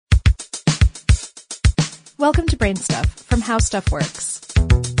Welcome to Brain Stuff from How Stuff Works.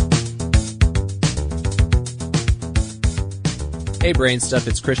 Hey Brain Stuff,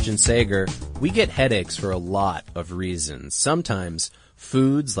 it's Christian Sager. We get headaches for a lot of reasons. Sometimes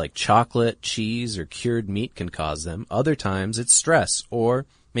foods like chocolate, cheese, or cured meat can cause them. Other times it's stress or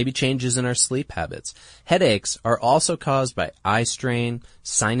maybe changes in our sleep habits. Headaches are also caused by eye strain,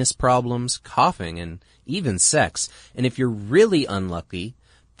 sinus problems, coughing, and even sex. And if you're really unlucky,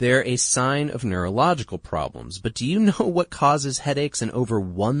 they're a sign of neurological problems. But do you know what causes headaches in over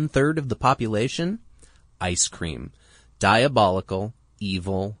 1/3 of the population? Ice cream. Diabolical,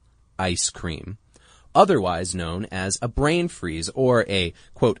 evil ice cream. Otherwise known as a brain freeze or a,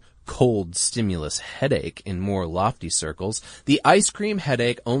 quote, cold stimulus headache in more lofty circles, the ice cream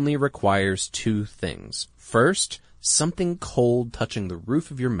headache only requires two things. First, something cold touching the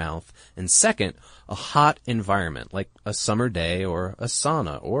roof of your mouth, and second, a hot environment like a summer day or a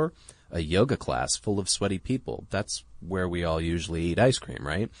sauna or a yoga class full of sweaty people. That's where we all usually eat ice cream,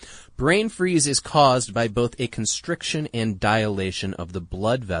 right? Brain freeze is caused by both a constriction and dilation of the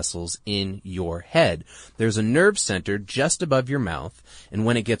blood vessels in your head. There's a nerve center just above your mouth, and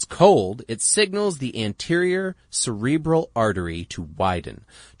when it gets cold, it signals the anterior cerebral artery to widen,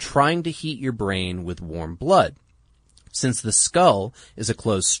 trying to heat your brain with warm blood. Since the skull is a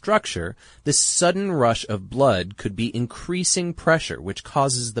closed structure, this sudden rush of blood could be increasing pressure, which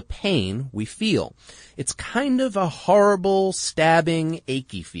causes the pain we feel. It's kind of a horrible, stabbing,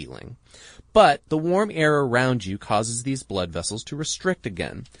 achy feeling. But the warm air around you causes these blood vessels to restrict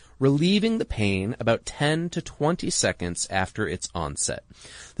again, relieving the pain about 10 to 20 seconds after its onset.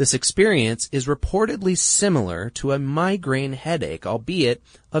 This experience is reportedly similar to a migraine headache, albeit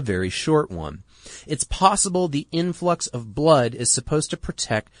a very short one. It's possible the influx of blood is supposed to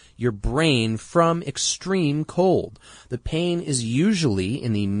protect your brain from extreme cold. The pain is usually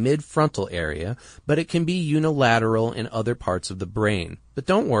in the mid-frontal area, but it can be unilateral in other parts of the brain. But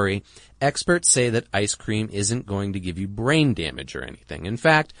don't worry, experts say that ice cream isn't going to give you brain damage or anything. In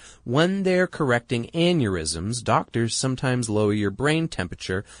fact, when they're correcting aneurysms, doctors sometimes lower your brain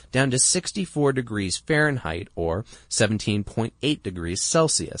temperature down to 64 degrees Fahrenheit or 17.8 degrees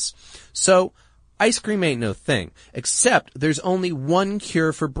Celsius. So, ice cream ain't no thing, except there's only one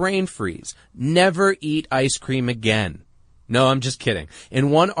cure for brain freeze. Never eat ice cream again. No, I'm just kidding.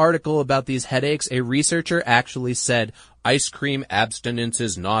 In one article about these headaches, a researcher actually said ice cream abstinence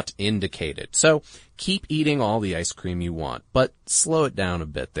is not indicated. So keep eating all the ice cream you want, but slow it down a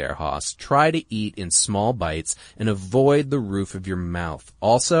bit there, Hoss. Try to eat in small bites and avoid the roof of your mouth.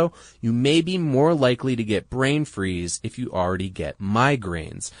 Also, you may be more likely to get brain freeze if you already get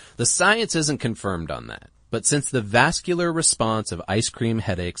migraines. The science isn't confirmed on that. But since the vascular response of ice cream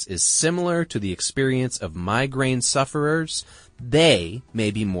headaches is similar to the experience of migraine sufferers, they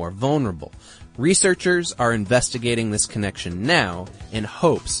may be more vulnerable. Researchers are investigating this connection now in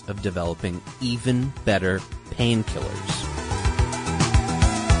hopes of developing even better painkillers.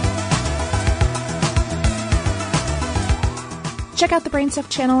 Check out the Brain Stuff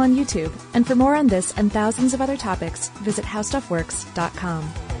channel on YouTube, and for more on this and thousands of other topics, visit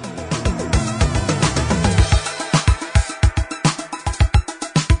howstuffworks.com.